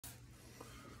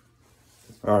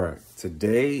All right,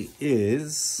 today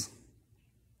is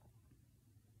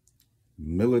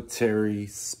Military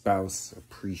Spouse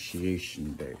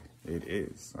Appreciation Day. It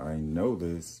is. I know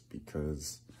this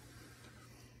because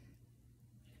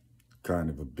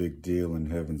kind of a big deal in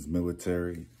Heaven's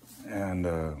military. And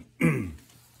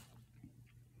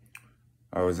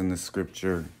I was in the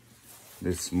scripture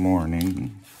this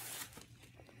morning.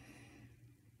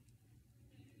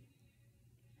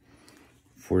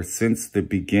 For since the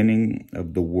beginning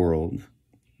of the world,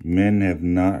 men have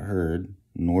not heard,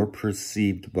 nor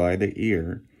perceived by the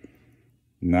ear,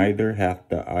 neither hath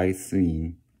the eye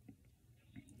seen,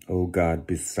 O God,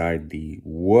 beside thee,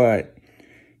 what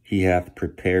he hath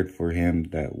prepared for him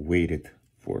that waiteth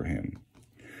for him.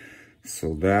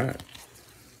 So that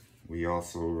we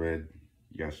also read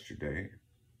yesterday,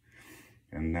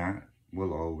 and that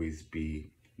will always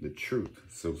be the truth.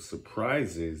 So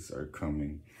surprises are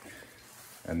coming.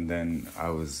 And then I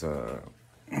was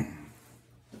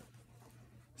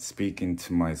speaking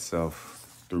to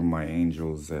myself through my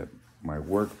angels at my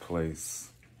workplace.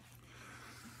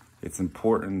 It's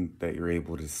important that you're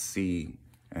able to see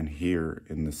and hear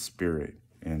in the spirit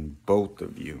in both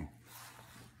of you.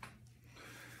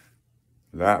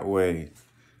 That way,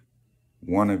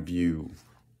 one of you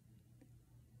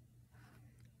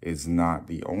is not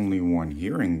the only one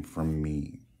hearing from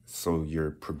me. So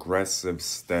your progressive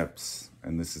steps,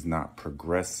 and this is not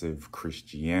progressive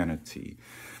Christianity.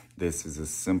 This is a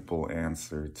simple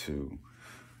answer to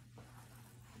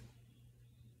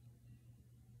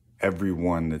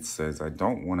everyone that says, I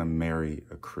don't want to marry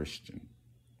a Christian.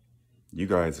 You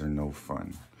guys are no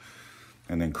fun.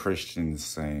 And then Christians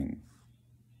saying,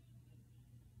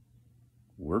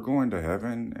 we're going to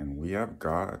heaven and we have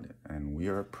God and we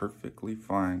are perfectly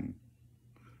fine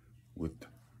with.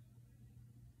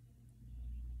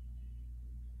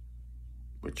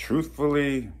 But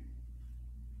truthfully,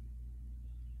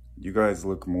 you guys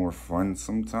look more fun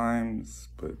sometimes,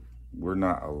 but we're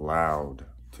not allowed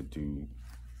to do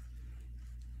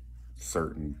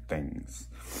certain things.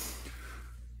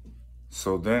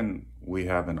 So then we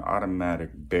have an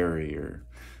automatic barrier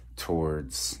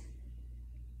towards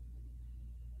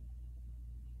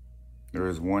there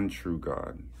is one true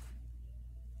God,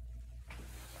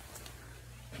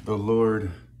 the Lord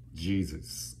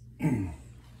Jesus.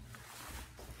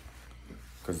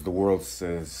 Because the world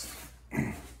says,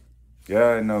 yeah,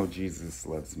 I know Jesus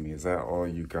loves me. Is that all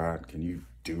you got? Can you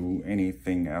do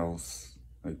anything else?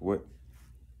 Like, what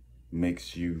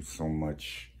makes you so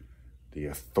much the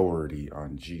authority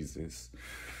on Jesus?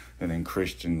 And then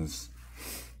Christians,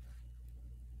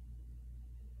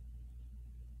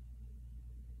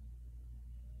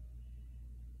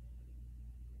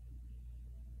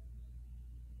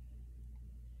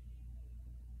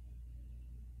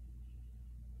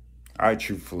 I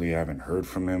truthfully haven't heard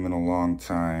from him in a long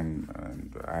time,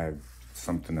 and I have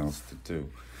something else to do.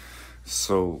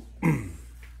 So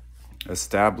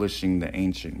establishing the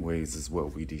ancient ways is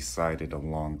what we decided a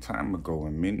long time ago,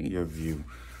 and many of you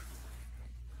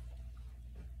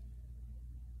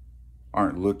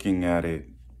aren't looking at it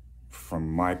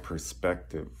from my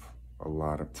perspective a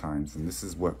lot of times, and this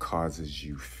is what causes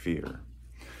you fear.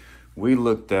 We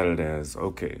looked at it as,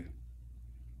 okay,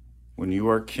 when you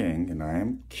are king, and I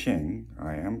am king,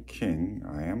 I am king,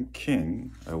 I am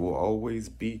king, I will always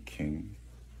be king.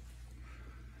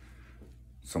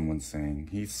 Someone's saying,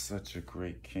 he's such a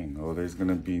great king. Oh, there's going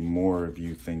to be more of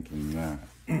you thinking that.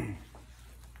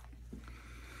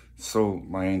 So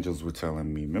my angels were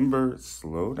telling me, remember,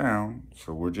 slow down.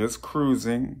 So we're just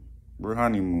cruising, we're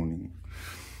honeymooning.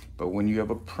 But when you have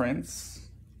a prince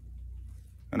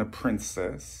and a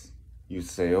princess, you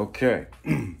say, okay,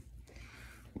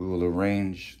 we will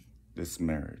arrange this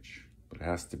marriage, but it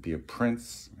has to be a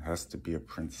prince, it has to be a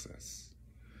princess.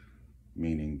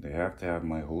 Meaning they have to have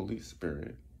my Holy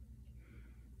Spirit,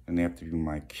 and they have to be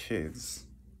my kids.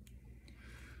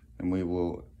 And we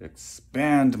will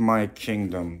expand my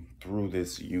kingdom through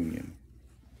this union.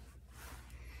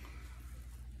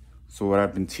 So what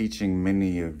I've been teaching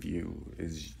many of you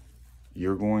is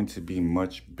you're going to be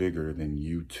much bigger than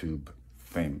YouTube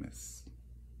famous.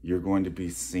 You're going to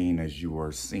be seen as you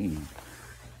are seen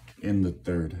in the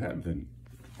third heaven.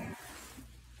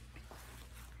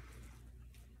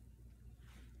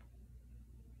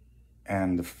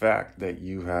 And the fact that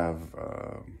you have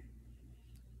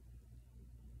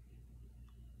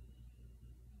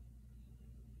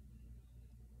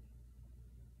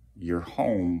your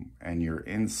home and you're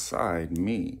inside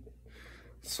me,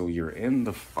 so you're in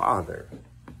the Father,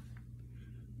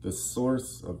 the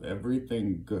source of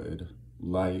everything good,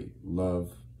 light,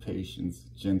 love, patience,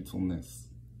 gentleness,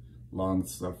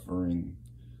 long-suffering,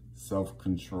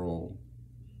 self-control,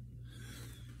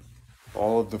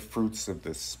 all of the fruits of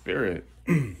the Spirit,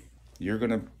 you're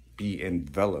going to be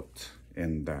enveloped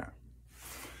in that.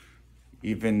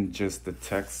 Even just the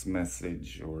text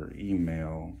message or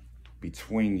email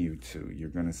between you two, you're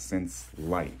going to sense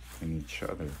light in each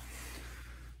other.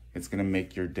 It's going to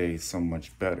make your day so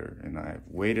much better. And I've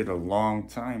waited a long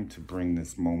time to bring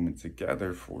this moment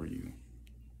together for you.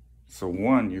 So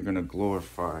one, you're going to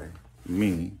glorify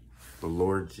me, the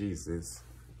Lord Jesus,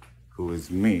 who is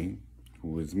me,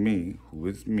 who is me, who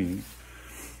is me,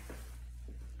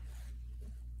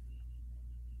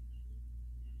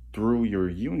 through your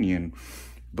union,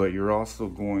 but you're also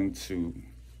going to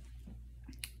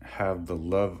have the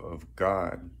love of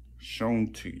God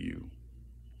shown to you.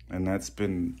 And that's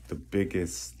been the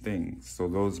biggest thing. So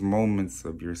those moments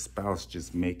of your spouse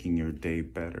just making your day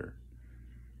better,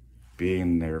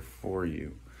 being there for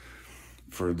you.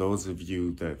 For those of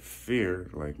you that fear,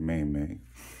 like May,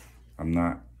 I'm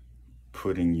not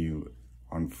putting you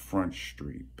on Front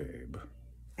Street, babe.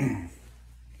 I'm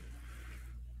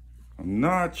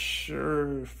not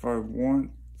sure if I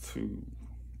want to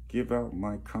give out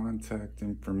my contact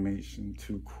information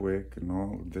too quick and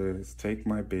all of this. Take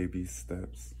my baby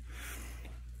steps.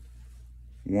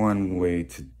 One way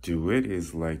to do it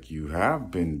is like you have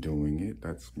been doing it.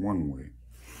 That's one way.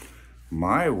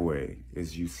 My way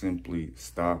is you simply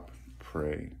stop,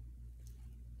 pray,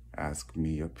 ask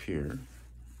me up here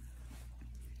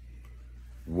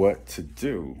what to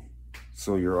do.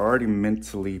 So you're already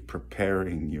mentally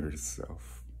preparing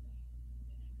yourself.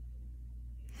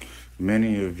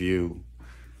 Many of you,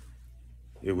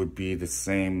 it would be the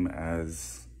same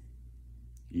as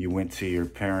you went to your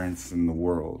parents in the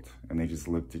world and they just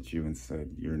looked at you and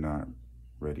said, you're not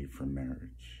ready for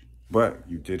marriage. But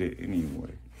you did it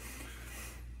anyway.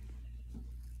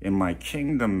 In my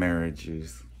kingdom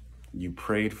marriages, you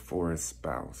prayed for a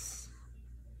spouse.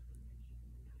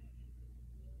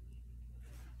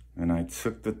 And I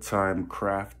took the time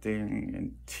crafting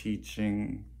and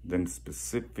teaching them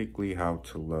specifically how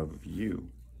to love you,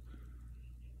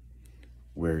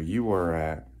 where you are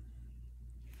at.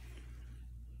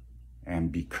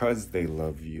 And because they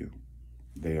love you,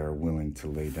 they are willing to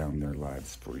lay down their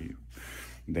lives for you.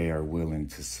 They are willing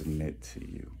to submit to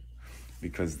you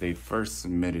because they first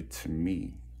submitted to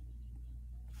me.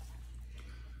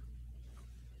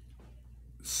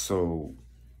 So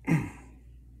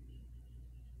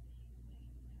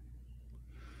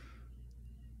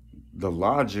the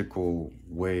logical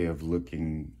way of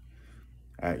looking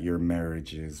at your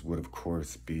marriages would, of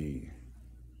course, be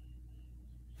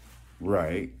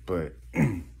right, but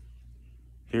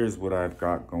here's what I've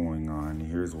got going on.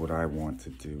 Here's what I want to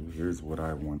do. Here's what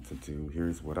I want to do.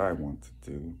 Here's what I want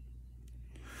to do.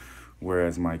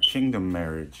 Whereas my kingdom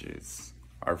marriages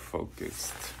are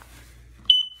focused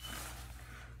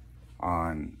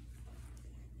on,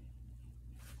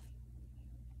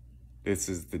 this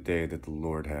is the day that the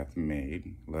Lord hath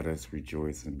made. Let us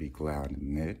rejoice and be glad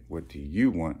in it. What do you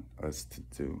want us to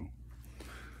do?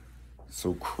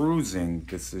 So cruising,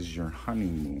 this is your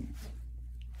honeymoon.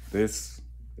 This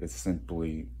is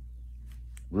simply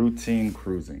routine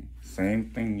cruising.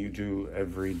 Same thing you do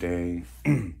every day.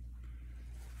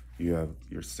 You have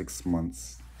your 6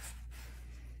 months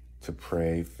to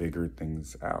pray, figure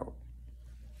things out.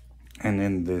 And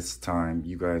in this time,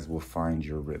 you guys will find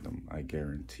your rhythm. I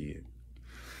guarantee it.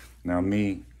 Now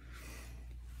May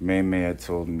had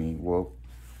told me, well,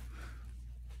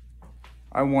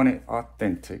 I want it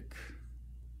authentic.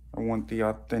 I want the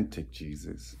authentic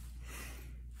Jesus.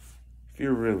 If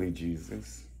you're really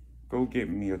Jesus, go get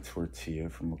me a tortilla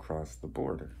from across the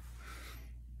border.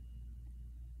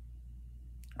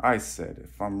 I said,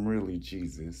 if I'm really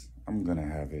Jesus, I'm gonna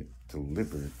have it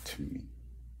delivered to me,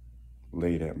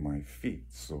 laid at my feet.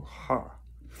 So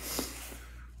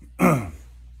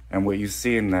And what you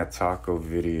see in that taco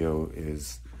video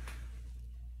is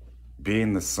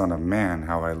being the Son of Man,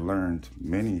 how I learned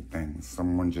many things.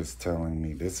 Someone just telling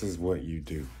me, this is what you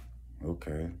do.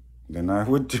 Okay, then I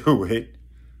would do it.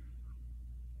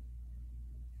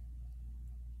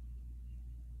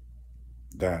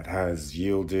 That has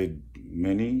yielded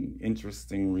many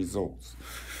interesting results.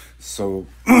 So,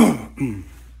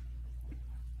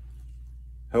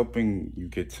 helping you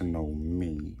get to know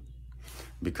me,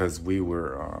 because we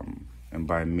were, and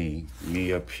by me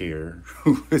up here,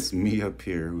 who is me up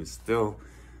here, who is still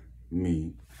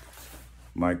me,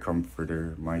 my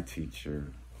comforter, my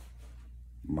teacher,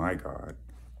 my God,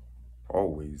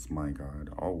 always my God,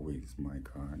 always my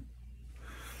God.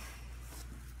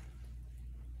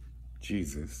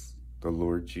 Jesus, the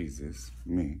Lord Jesus,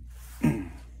 me.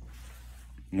 And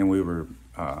we were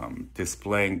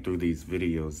displaying through these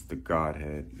videos the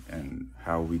Godhead and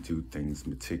how we do things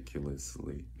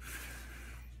meticulously,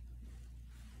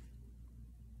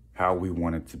 how we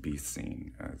want it to be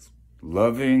seen as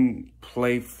loving,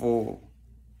 playful,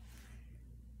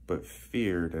 but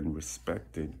feared and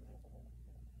respected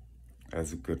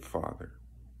as a good Father,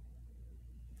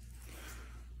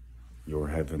 your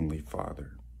Heavenly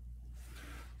Father.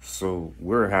 So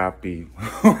we're happy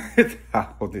with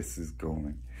how this is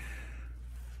going.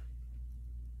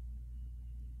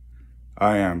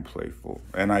 I am playful.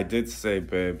 And I did say,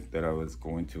 babe, that I was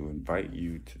going to invite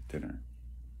you to dinner.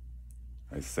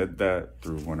 I said that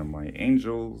through one of my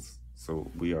angels,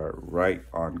 so we are right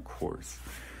on course.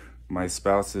 My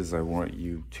spouses, I want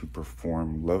you to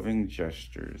perform loving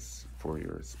gestures for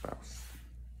your spouse.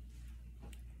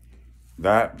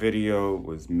 That video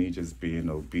was me just being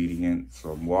obedient.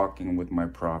 So I'm walking with my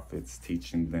prophets,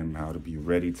 teaching them how to be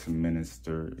ready to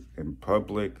minister in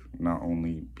public, not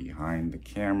only behind the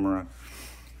camera.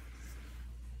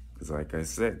 Because like I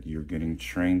said, you're getting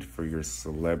trained for your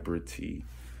celebrity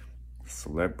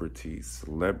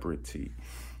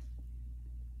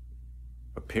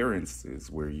appearances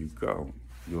where you go.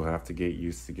 You'll have to get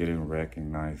used to getting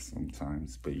recognized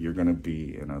sometimes, but you're going to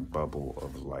be in a bubble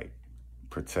of light,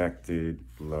 protected,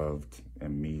 loved,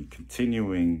 and me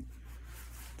continuing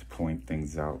to point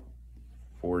things out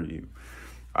for you.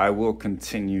 I will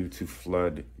continue to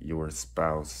flood your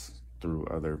spouse through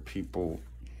other people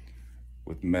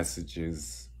with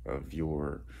messages of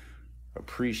your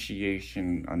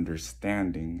appreciation,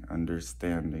 understanding, and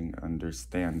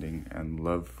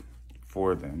love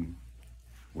for them,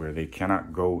 where they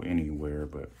cannot go anywhere.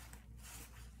 But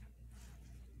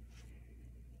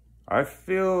I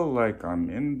feel like I'm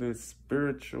in this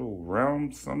spiritual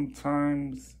realm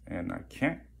sometimes, and I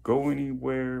can't go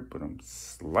anywhere, but I'm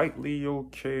slightly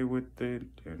okay with it.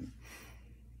 And,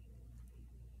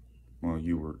 well,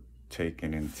 you were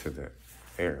taken into the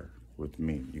air with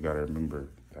me. You got to remember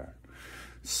that.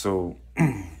 So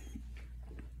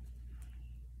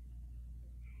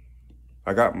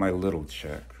I got my little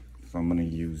check, so I'm going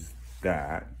to use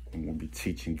that, and we'll be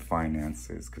teaching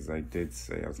finances, because I did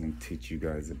say I was going to teach you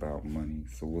guys about money.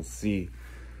 So we'll see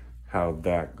how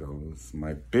that goes.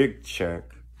 My big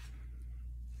check,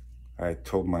 I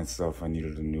told myself I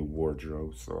needed a new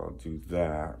wardrobe, so I'll do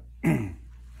that.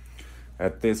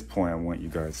 At this point, I want you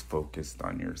guys focused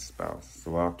on your spouse,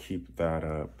 so I'll keep that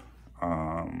up.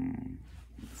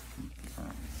 Let's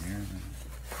confirm here.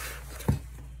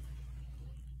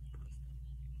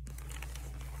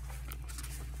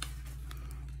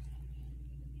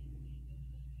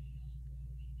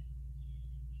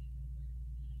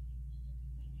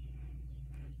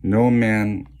 No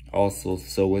man also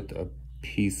seweth a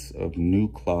piece of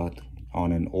new cloth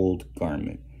on an old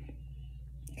garment,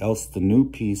 else the new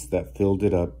piece that filled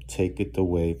it up taketh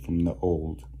away from the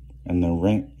old, and the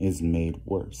rent is made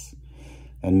worse.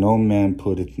 And no man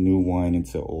putteth new wine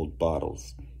into old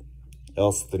bottles,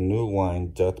 else the new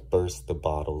wine doth burst the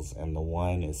bottles, and the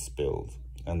wine is spilled,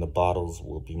 and the bottles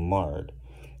will be marred.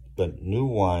 But new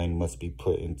wine must be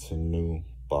put into new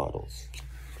bottles.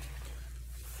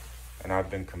 And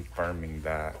I've been confirming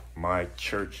that. My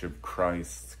Church of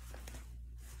Christ,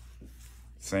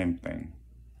 same thing.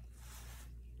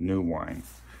 New wine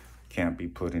can't be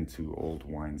put into old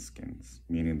wineskins,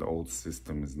 meaning the old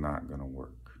system is not going to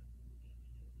work.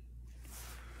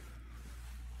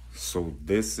 So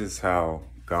this is how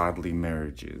godly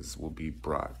marriages will be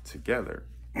brought together.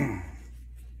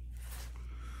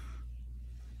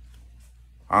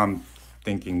 I'm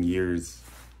thinking years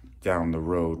down the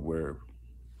road where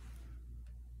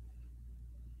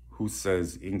who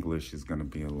says English is going to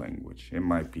be a language? It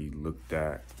might be looked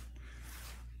at,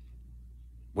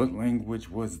 what language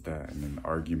was that? And then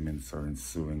arguments are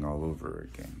ensuing all over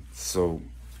again. So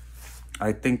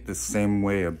I think the same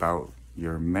way about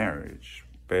your marriage.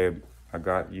 Babe, I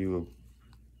got you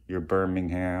your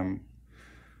Birmingham.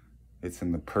 It's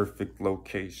in the perfect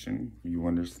location. You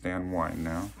understand why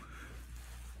now.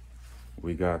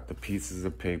 We got the pieces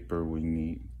of paper we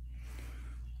need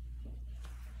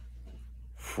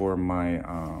for my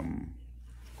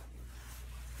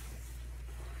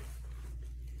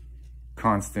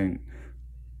constant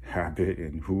habit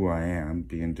and who I am,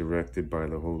 being directed by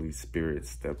the Holy Spirit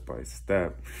step by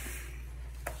step.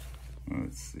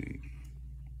 Let's see.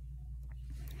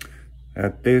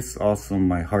 At this also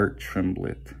my heart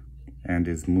trembleth, and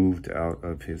is moved out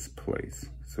of his place.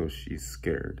 So she's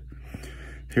scared.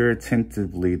 Hear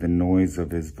attentively the noise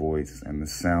of his voice, and the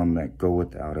sound that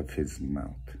goeth out of his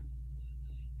mouth.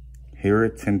 Hear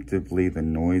attentively the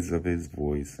noise of his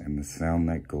voice, and the sound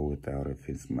that goeth out of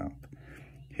his mouth.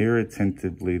 Hear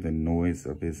attentively the noise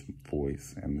of his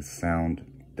voice and the sound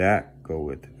that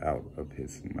goeth out of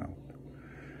his mouth.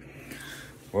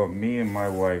 Well, me and my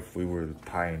wife, we were the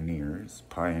pioneers,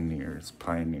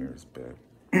 babe,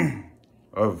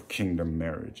 of kingdom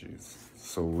marriages.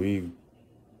 So we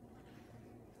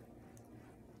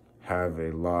have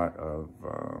a lot of,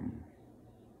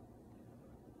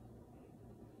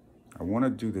 I want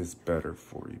to do this better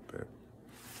for you, babe.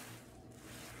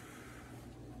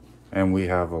 And we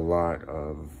have a lot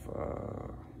of,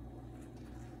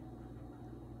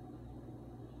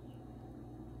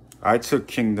 I took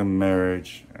kingdom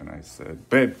marriage and I said,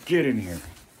 babe, get in here.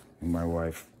 And my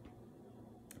wife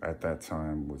at that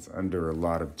time was under a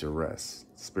lot of duress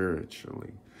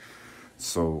spiritually.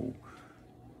 So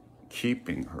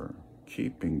keeping her,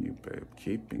 keeping you, babe,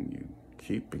 keeping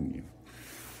you.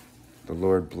 The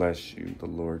Lord bless you. The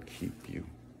Lord keep you.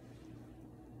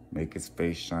 Make his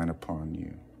face shine upon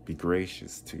you. Be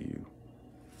gracious to you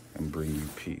and bring you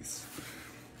peace.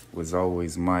 Was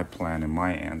always my plan and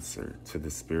my answer to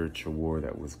the spiritual war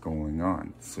that was going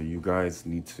on. So you guys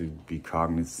need to be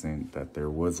cognizant that there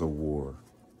was a war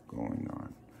going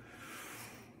on.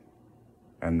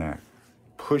 And that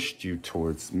pushed you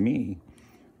towards me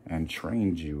and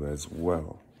trained you as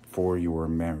well for your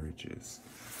marriages.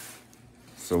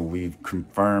 So we've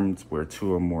confirmed where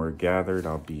two or more are gathered,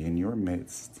 I'll be in your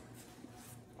midst.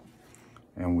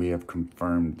 And we have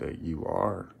confirmed that you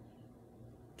are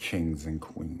kings and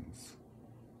queens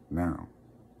now.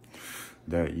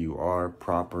 That you are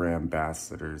proper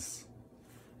ambassadors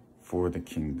for the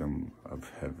kingdom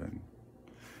of heaven.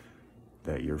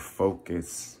 That your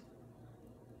focus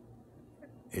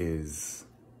is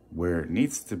where it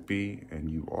needs to be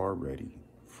and you are ready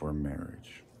for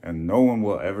marriage. And no one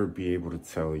will ever be able to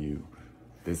tell you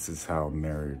this is how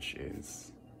marriage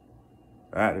is.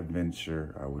 That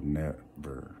adventure I would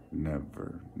never,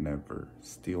 never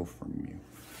steal from you.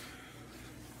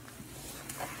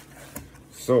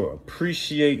 So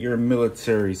appreciate your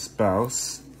military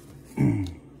spouse.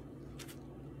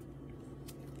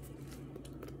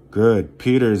 Good,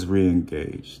 Peter's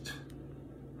re-engaged.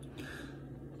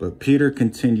 But Peter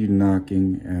continued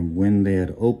knocking, and when they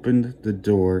had opened the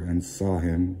door and saw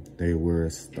him, they were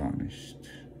astonished.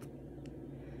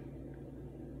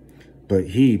 But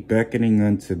he, beckoning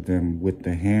unto them with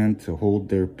the hand to hold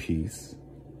their peace,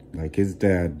 like his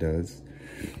dad does,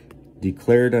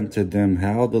 declared unto them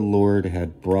how the Lord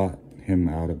had brought him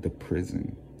out of the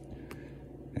prison.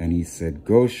 And he said,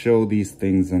 go show these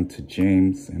things unto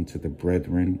James and to the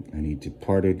brethren. And he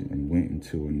departed and went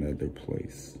into another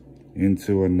place.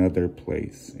 Into another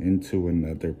place.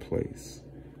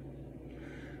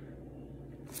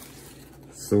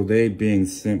 So they, being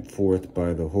sent forth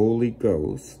by the Holy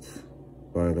Ghost,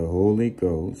 this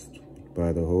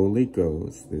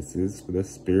is the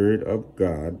Spirit of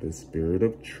God, the Spirit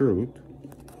of truth,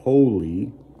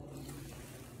 holy,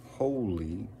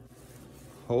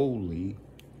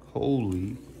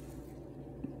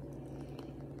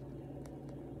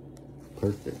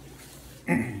 perfect.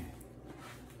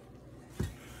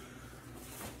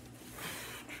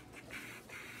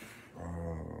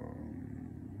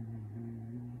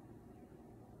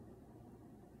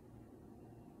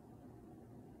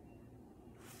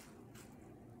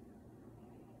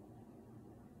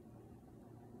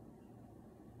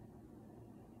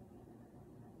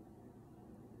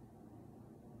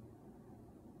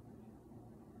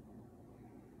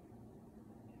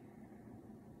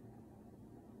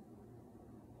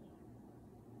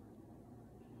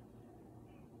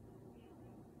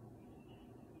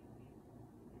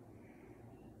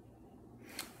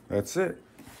 That's it.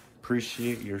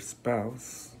 Appreciate your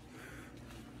spouse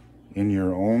in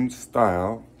your own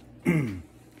style. When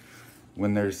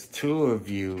there's two of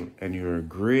you and you're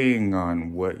agreeing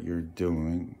on what you're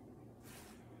doing,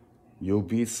 you'll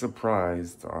be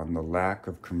surprised on the lack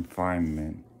of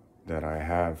confinement that I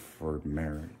have for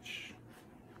marriage.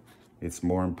 It's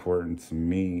more important to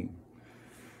me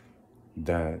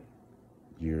that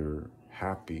you're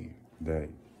happy, that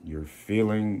you're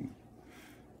feeling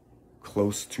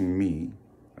close to me.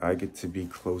 I get to be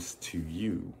close to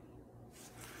you.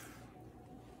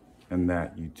 And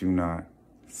that you do not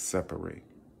separate.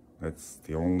 That's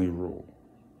the only rule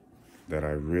that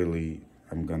I really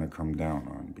am going to come down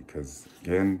on. Because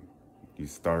again, you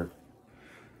start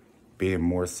being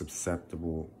more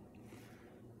susceptible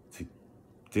to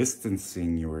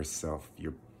distancing yourself.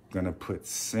 You're going to put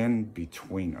sin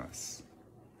between us.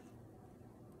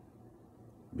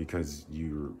 Because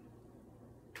you're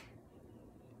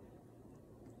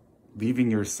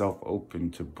leaving yourself open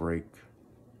to break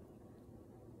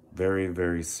very,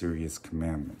 very serious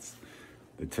commandments.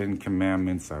 The 10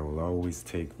 Commandments I will always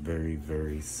take very,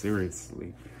 very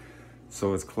seriously.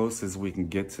 So as close as we can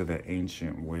get to the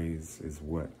ancient ways is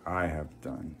what I have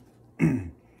done.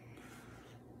 And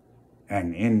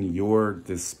in your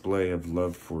display of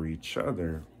love for each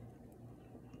other,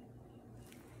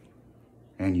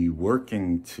 and you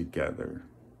working together,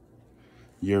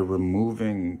 you're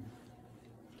removing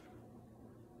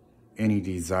any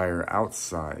desire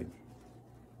outside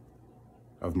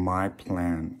of my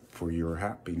plan for your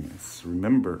happiness.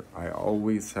 Remember, I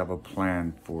always have a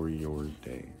plan for your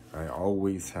day. I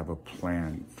always have a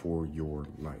plan for your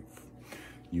life.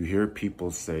 You hear people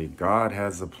say, God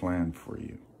has a plan for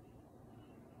you.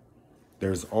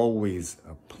 There's always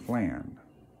a plan,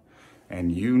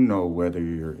 and you know whether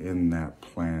you're in that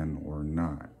plan or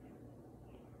not.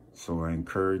 So I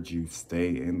encourage you, stay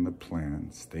in the plan,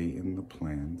 stay in the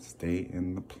plan, stay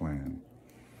in the plan.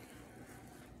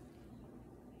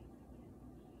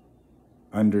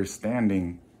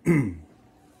 Understanding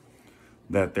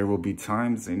that there will be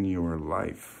times in your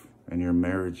life, and your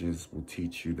marriages will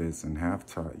teach you this and have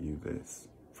taught you this.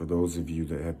 For those of you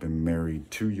that have been married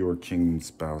to your kingdom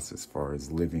spouse, as far as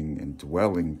living and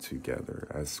dwelling together,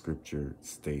 as scripture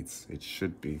states it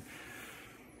should be,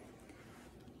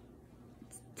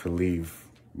 to leave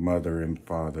mother and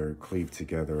father, cleave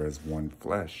together as one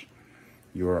flesh.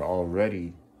 You are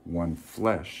already one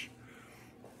flesh,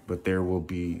 but there will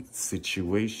be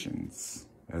situations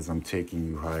as I'm taking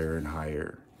you higher and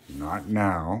higher, not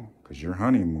now, because you're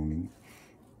honeymooning,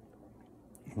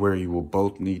 where you will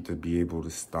both need to be able to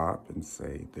stop and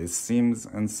say, this seems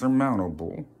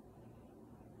insurmountable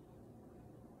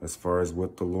as far as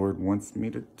what the Lord wants me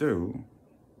to do,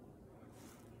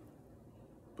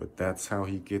 but that's how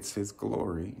he gets his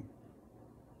glory.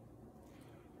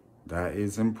 That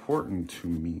is important to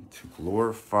me, to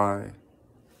glorify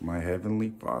my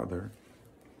Heavenly Father.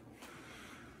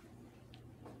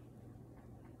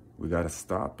 We got to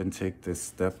stop and take this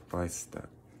step by step.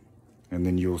 And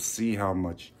then you'll see how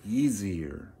much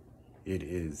easier it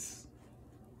is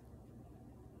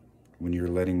when you're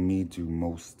letting me do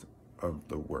most of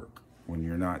the work, when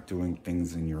you're not doing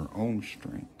things in your own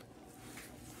strength.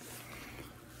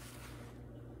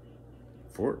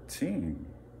 14.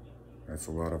 That's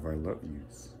a lot of I love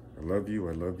yous. I love you,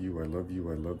 I love you, I love you,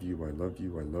 I love you, I love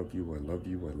you, I love you, I love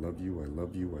you, I love you, I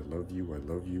love you, I love you, I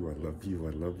love you, I love you,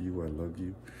 I love you, I love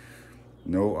you.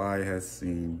 No eye has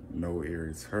seen, no ear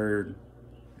has heard.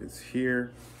 It's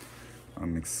here.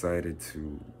 I'm excited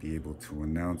to be able to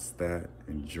announce that.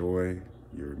 Enjoy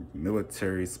your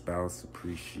Military Spouse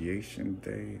Appreciation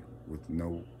Day with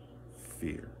no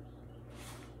fear.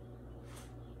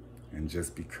 And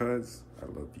just because, I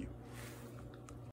love you.